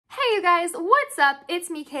you guys, what's up? It's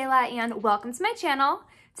me, Kayla, and welcome to my channel.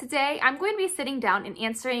 Today, I'm going to be sitting down and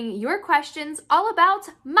answering your questions all about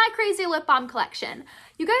my crazy lip balm collection.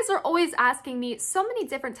 You guys are always asking me so many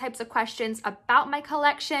different types of questions about my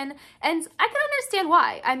collection, and I can understand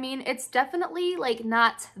why. I mean, it's definitely like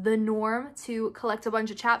not the norm to collect a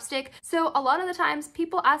bunch of chapstick. So a lot of the times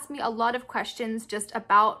people ask me a lot of questions just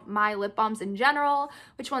about my lip balms in general,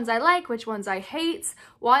 which ones I like, which ones I hate,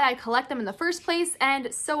 why I collect them in the first place,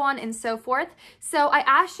 and so on and so forth. So I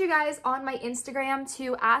asked you guys on my Instagram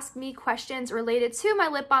to ask me questions related to my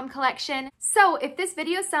lip balm collection. So if this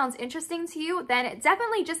video sounds interesting to you, then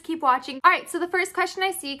definitely just keep watching. All right, so the first question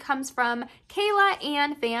I see comes from Kayla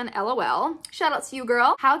Ann Fan LOL. Shout out to you,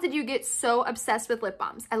 girl. How did you get so obsessed with lip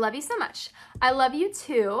balms? I love you so much. I love you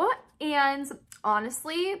too. And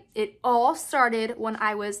honestly, it all started when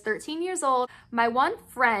I was 13 years old. My one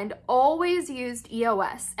friend always used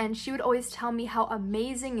EOS, and she would always tell me how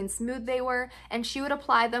amazing and smooth they were, and she would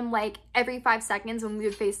apply them like every 5 seconds when we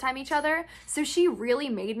would FaceTime each other. So she really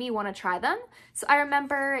made me want to try them. So I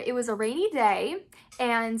remember it was a rainy day,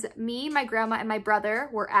 and me, my grandma, and my brother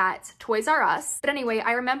were at Toys R Us. But anyway,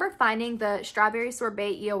 I remember finding the strawberry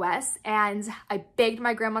sorbet EOS, and I begged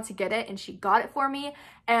my grandma to get it, and she got it for me.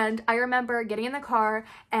 And I remember getting in the car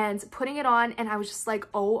and putting it on, and I was just like,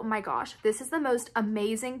 oh my gosh, this is the most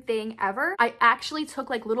amazing thing ever. I actually took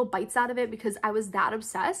like little bites out of it because I was that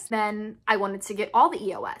obsessed. Then I wanted to get all the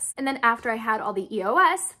EOS. And then after I had all the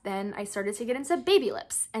EOS, then I started to get into baby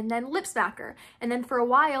lips and then lip smacker. And then for a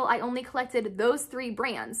while, I only collected those 3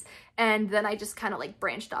 brands. And then I just kind of like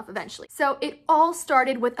branched off eventually. So it all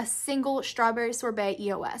started with a single strawberry sorbet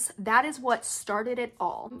EOS. That is what started it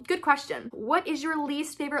all. Good question. What is your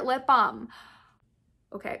least favorite lip balm?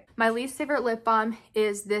 Okay, my least favorite lip balm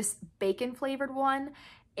is this bacon flavored one,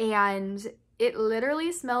 and it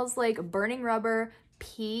literally smells like burning rubber,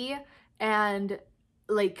 pee, and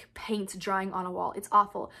like paint drying on a wall. It's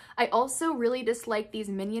awful. I also really dislike these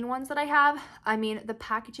Minion ones that I have. I mean, the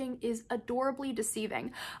packaging is adorably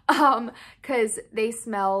deceiving because they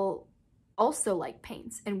smell also like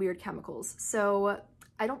paints and weird chemicals. So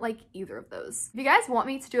I don't like either of those. If you guys want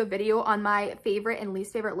me to do a video on my favorite and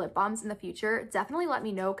least favorite lip balms in the future, definitely let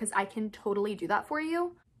me know because I can totally do that for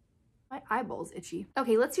you. My eyeball's itchy.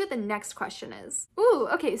 Okay, let's see what the next question is. Ooh,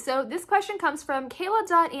 okay, so this question comes from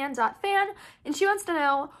Kayla.Ann.Fan, and she wants to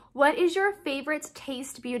know, what is your favorite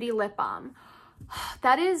Taste Beauty lip balm?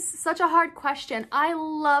 That is such a hard question. I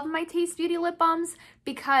love my Taste Beauty lip balms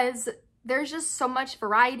because there's just so much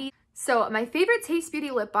variety. So my favorite Taste Beauty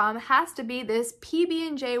lip balm has to be this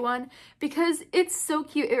PB&J one because it's so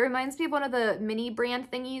cute. It reminds me of one of the mini brand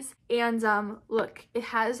thingies. And look, it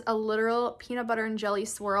has a literal peanut butter and jelly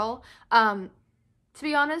swirl. To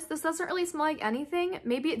be honest, this doesn't really smell like anything.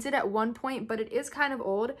 Maybe it did at one point, but it is kind of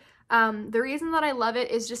old. The reason that I love it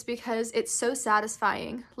is just because it's so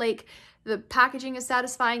satisfying. Like, the packaging is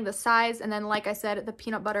satisfying, the size, and then like I said, the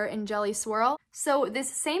peanut butter and jelly swirl. So this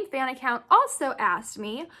same fan account also asked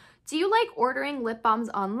me, do you like ordering lip balms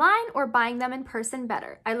online or buying them in person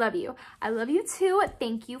better? I love you. I love you too.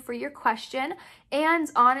 Thank you for your question. And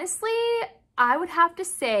honestly, I would have to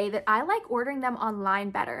say that I like ordering them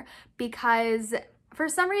online better because for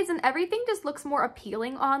some reason, everything just looks more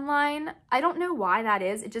appealing online. I don't know why that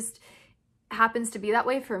is. It just happens to be that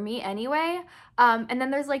way for me anyway. And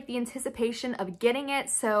then there's like the anticipation of getting it.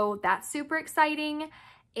 So that's super exciting.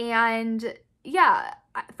 And yeah,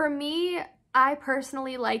 for me, I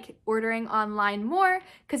personally like ordering online more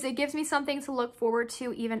because it gives me something to look forward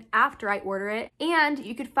to even after I order it. And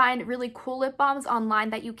you could find really cool lip balms online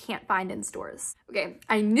that you can't find in stores. Okay,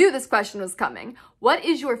 I knew this question was coming. What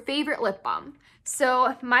is your favorite lip balm?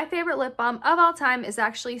 So my favorite lip balm of all time is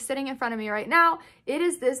actually sitting in front of me right now. It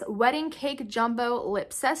is this Wedding Cake Jumbo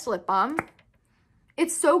Lipsess lip balm.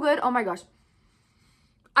 It's so good. Oh my gosh.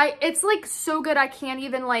 It's like so good I can't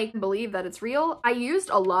even like believe that it's real. I used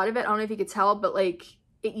a lot of it. I don't know if you could tell, but like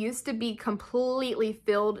it used to be completely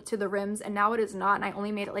filled to the rims and now it is not, and I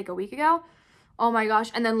only made it like a week ago. Oh my gosh.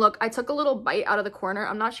 And then look, I took a little bite out of the corner.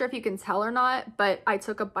 I'm not sure if you can tell or not, but I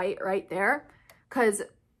took a bite right there because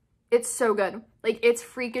it's so good. Like, it's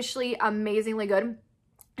freakishly amazingly good.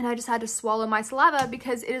 And I just had to swallow my saliva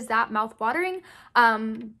because it is that mouth-watering.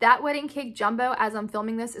 That Wedding Cake Jumbo, as I'm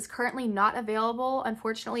filming this, is currently not available.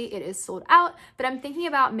 Unfortunately, it is sold out, but I'm thinking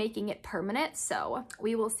about making it permanent, so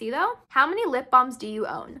we will see though. How many lip balms do you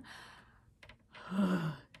own?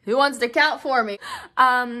 Who wants to count for me?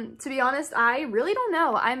 To be honest, I really don't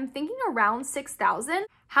know. I'm thinking around 6,000.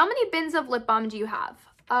 How many bins of lip balm do you have?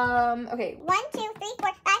 Okay. 1, 2, 3,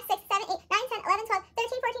 4, 5, 6, 7, 8, 9, 10, 11, 12,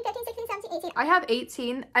 13, 14, 15, 16, 17, 18. I have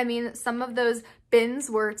 18. I mean, some of those bins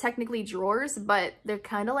were technically drawers, but they're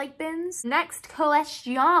kind of like bins. Next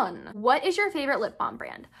question. What is your favorite lip balm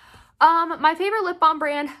brand? My favorite lip balm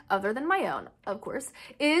brand, other than my own, of course,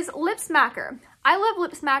 is Lip Smacker. I love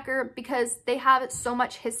Lip Smacker because they have so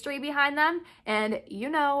much history behind them, and you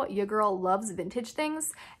know, your girl loves vintage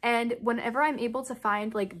things, and whenever I'm able to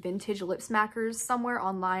find like vintage lip smackers somewhere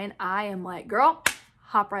online, I am like, girl,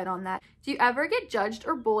 hop right on that. Do you ever get judged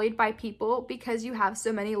or bullied by people because you have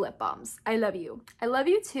so many lip balms? I love you. I love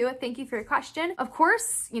you too. Thank you for your question. Of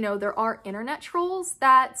course, you know, there are internet trolls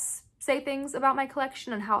that say things about my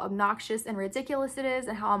collection and how obnoxious and ridiculous it is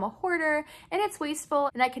and how I'm a hoarder and it's wasteful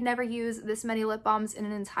and I could never use this many lip balms in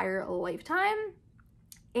an entire lifetime.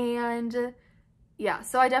 And yeah,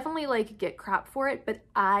 so I definitely like get crap for it, but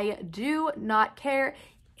I do not care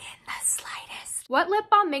in the slightest. What lip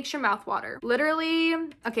balm makes your mouth water? Literally,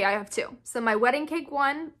 okay, I have two. So my wedding cake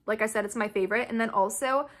one, like I said, it's my favorite. And then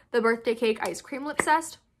also the birthday cake ice cream lip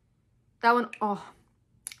zest. That one, oh,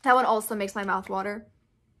 that one also makes my mouth water.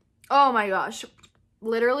 Oh my gosh,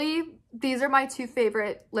 literally, these are my two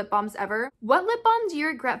favorite lip balms ever. What lip balm do you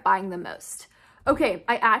regret buying the most? Okay,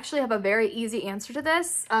 I actually have a very easy answer to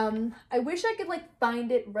this. I wish I could like find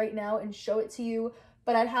it right now and show it to you,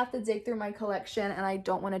 but I'd have to dig through my collection and I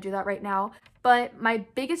don't want to do that right now. But my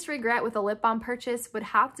biggest regret with a lip balm purchase would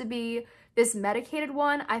have to be this medicated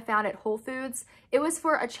one I found at Whole Foods. It was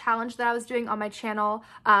for a challenge that I was doing on my channel.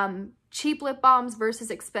 Cheap lip balms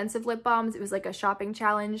versus expensive lip balms. It was like a shopping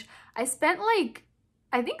challenge. I spent like,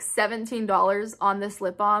 I think $17 on this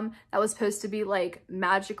lip balm that was supposed to be like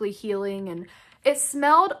magically healing, and it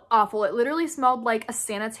smelled awful. It literally smelled like a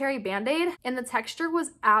sanitary band-aid and the texture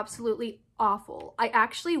was absolutely awful. I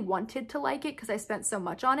actually wanted to like it because I spent so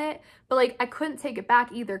much on it, but like I couldn't take it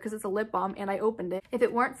back either because it's a lip balm and I opened it. If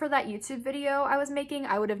it weren't for that YouTube video I was making,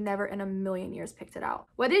 I would have never in a million years picked it out.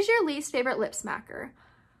 What is your least favorite lip smacker?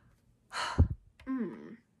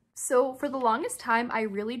 So for the longest time, I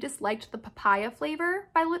really disliked the papaya flavor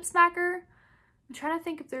by Lip Smacker. I'm trying to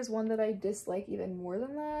think if there's one that I dislike even more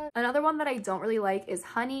than that. Another one that I don't really like is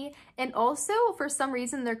honey. And also for some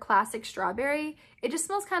reason, their classic strawberry, it just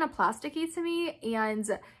smells kind of plasticky to me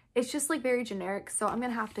and it's just like very generic. So I'm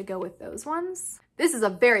gonna have to go with those ones. This is a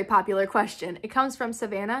very popular question. It comes from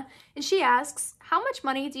Savannah and she asks, how much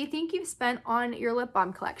money do you think you've spent on your lip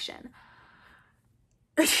balm collection?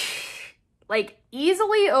 Like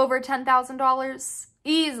easily over $10,000,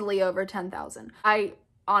 easily over $10,000. I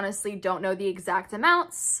honestly don't know the exact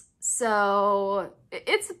amounts, so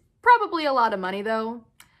it's probably a lot of money though.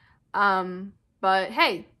 But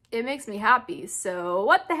hey, it makes me happy, so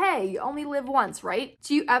what the hey, you only live once, right?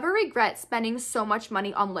 Do you ever regret spending so much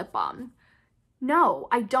money on lip balm? No,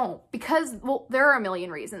 I don't, because, well, there are a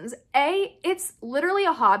million reasons. A, it's literally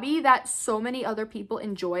a hobby that so many other people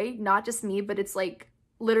enjoy, not just me, but it's like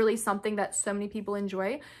literally something that so many people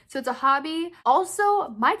enjoy. So it's a hobby. Also,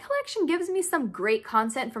 my collection gives me some great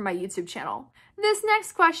content for my YouTube channel. This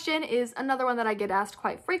next question is another one that I get asked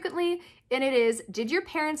quite frequently, and it is, did your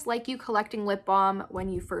parents like you collecting lip balm when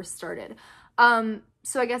you first started?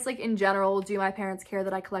 So I guess like in general, do my parents care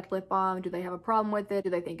that I collect lip balm? Do they have a problem with it? Do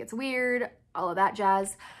they think it's weird? All of that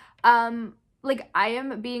jazz. Like I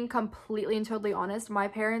am being completely and totally honest. My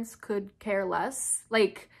parents could care less.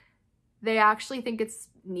 Like they actually think it's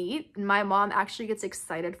neat. And my mom actually gets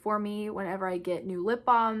excited for me whenever I get new lip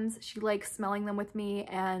balms. She likes smelling them with me.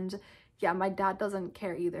 And yeah, my dad doesn't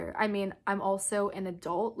care either. I mean, I'm also an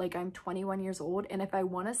adult, like I'm 21 years old. And if I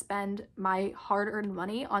want to spend my hard-earned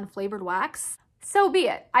money on flavored wax, so be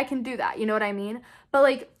it. I can do that, you know what I mean? But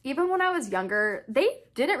like, even when I was younger, they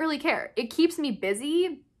didn't really care. It keeps me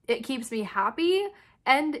busy, it keeps me happy,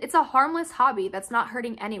 and it's a harmless hobby that's not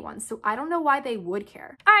hurting anyone, so I don't know why they would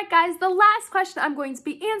care. All right, guys, the last question I'm going to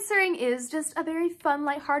be answering is just a very fun,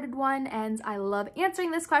 lighthearted one, and I love answering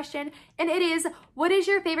this question, and it is, what is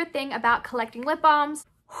your favorite thing about collecting lip balms?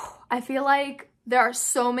 I feel like there are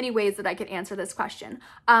so many ways that I could answer this question,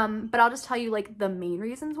 but I'll just tell you like the main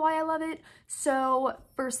reasons why I love it. So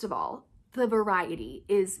first of all, the variety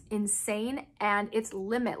is insane and it's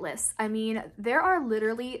limitless. I mean, there are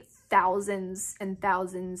literally thousands and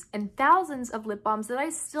thousands and thousands of lip balms that I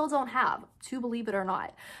still don't have, to believe it or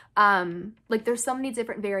not. Like there's so many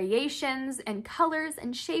different variations and colors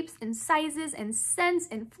and shapes and sizes and scents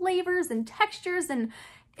and flavors and textures, and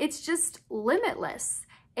it's just limitless.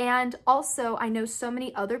 And also, I know so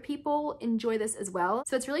many other people enjoy this as well.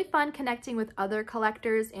 So it's really fun connecting with other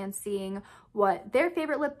collectors and seeing what their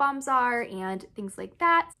favorite lip balms are and things like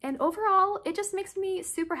that. And overall, it just makes me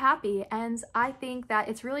super happy. And I think that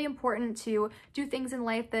it's really important to do things in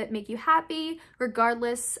life that make you happy,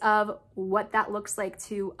 regardless of what that looks like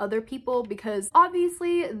to other people, because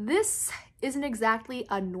obviously this isn't exactly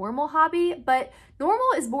a normal hobby, but normal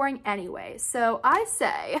is boring anyway. So I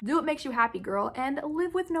say, do what makes you happy, girl, and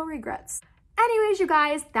live with no regrets. Anyways, you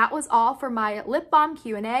guys, that was all for my lip balm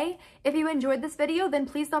Q&A. If you enjoyed this video, then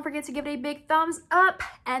please don't forget to give it a big thumbs up.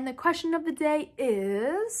 And the question of the day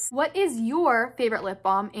is, what is your favorite lip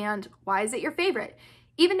balm and why is it your favorite?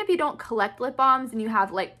 Even if you don't collect lip balms and you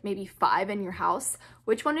have like maybe 5 in your house,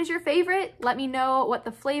 which one is your favorite? Let me know what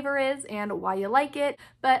the flavor is and why you like it.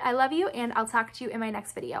 But I love you and I'll talk to you in my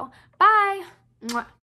next video. Bye! Mwah.